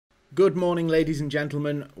Good morning, ladies and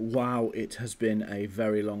gentlemen. Wow, it has been a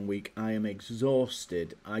very long week. I am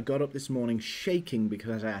exhausted. I got up this morning shaking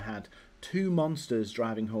because I had two monsters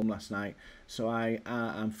driving home last night. So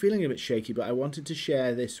I'm feeling a bit shaky, but I wanted to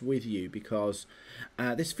share this with you because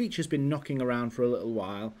this feature's been knocking around for a little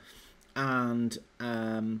while, and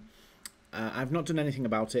I've not done anything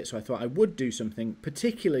about it, so I thought I would do something,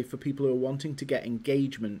 particularly for people who are wanting to get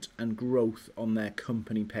engagement and growth on their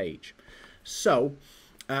company page. So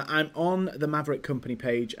I'm on the Maverick company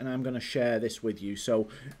page and I'm going to share this with you. So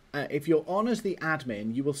if you're on as the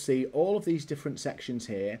admin, you will see all of these different sections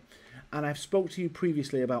here. And I've spoke to you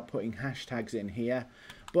previously about putting hashtags in here,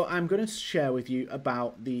 but I'm going to share with you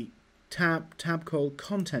about the tab called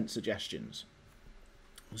Content Suggestions.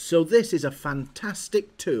 So this is a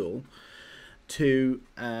fantastic tool to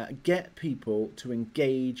get people to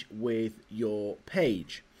engage with your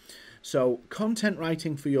page. So content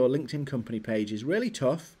writing for your LinkedIn company page is really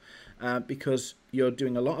tough because you're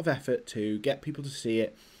doing a lot of effort to get people to see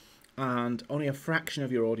it and only a fraction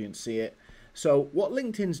of your audience see it. So what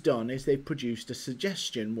LinkedIn's done is they've produced a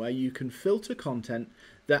suggestion where you can filter content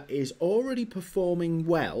that is already performing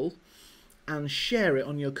well and share it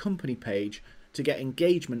on your company page to get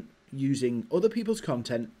engagement using other people's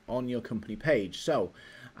content on your company page. So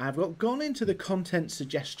I've gone into the Content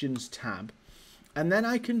Suggestions tab, and then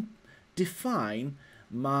I can define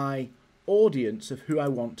my audience of who I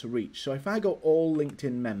want to reach. So if I go all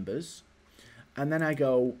LinkedIn members, and then I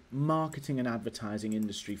go marketing and advertising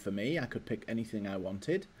industry for me, I could pick anything I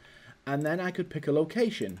wanted, and then I could pick a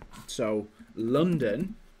location. So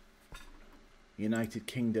London, United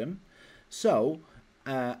Kingdom. So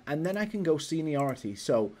and then I can go seniority.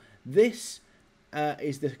 So this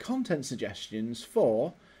is the content suggestions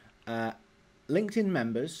for LinkedIn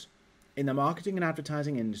members in the marketing and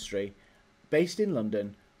advertising industry based in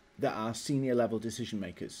London that are senior level decision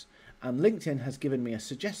makers. And LinkedIn has given me a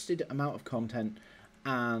suggested amount of content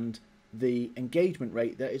and the engagement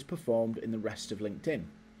rate that is performed in the rest of LinkedIn.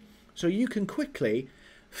 So you can quickly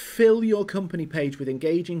fill your company page with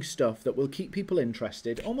engaging stuff that will keep people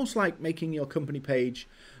interested, almost like making your company page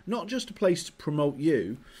not just a place to promote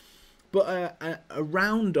you, but a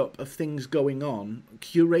roundup of things going on,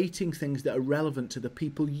 curating things that are relevant to the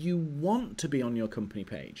people you want to be on your company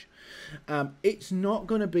page. It's not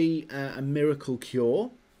going to be a miracle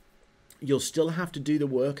cure. You'll still have to do the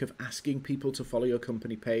work of asking people to follow your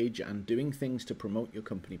company page and doing things to promote your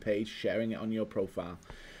company page, sharing it on your profile.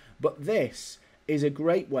 But this is a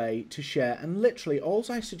great way to share, and literally all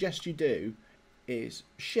I suggest you do is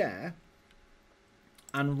share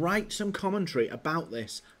and write some commentary about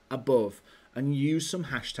this above and use some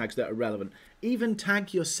hashtags that are relevant. Even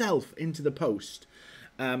tag yourself into the post.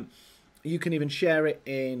 You can even share it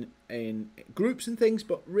in groups and things,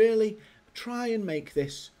 but really try and make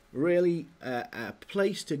this really a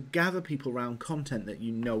place to gather people around content that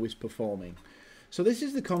you know is performing. So this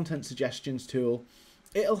is the Content Suggestions tool.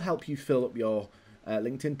 It'll help you fill up your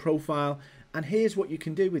LinkedIn profile. And here's what you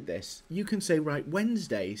can do with this. You can say, right,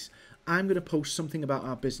 Wednesdays, I'm going to post something about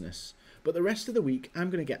our business. But the rest of the week,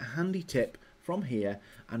 I'm going to get a handy tip from here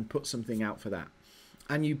and put something out for that.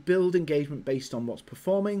 And you build engagement based on what's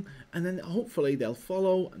performing, and then hopefully they'll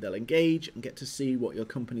follow, and they'll engage and get to see what your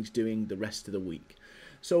company's doing the rest of the week.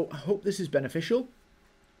 So I hope this is beneficial.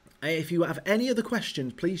 If you have any other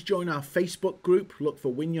questions, please join our Facebook group. Look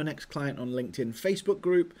for Win Your Next Client on LinkedIn Facebook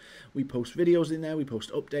group. We post videos in there, we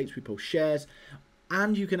post updates, we post shares.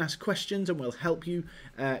 And you can ask questions and we'll help you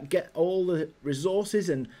get all the resources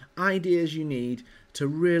and ideas you need to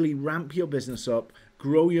really ramp your business up,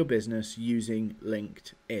 grow your business using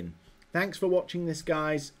LinkedIn. Thanks for watching this,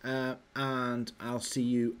 guys, and I'll see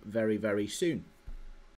you very, very soon.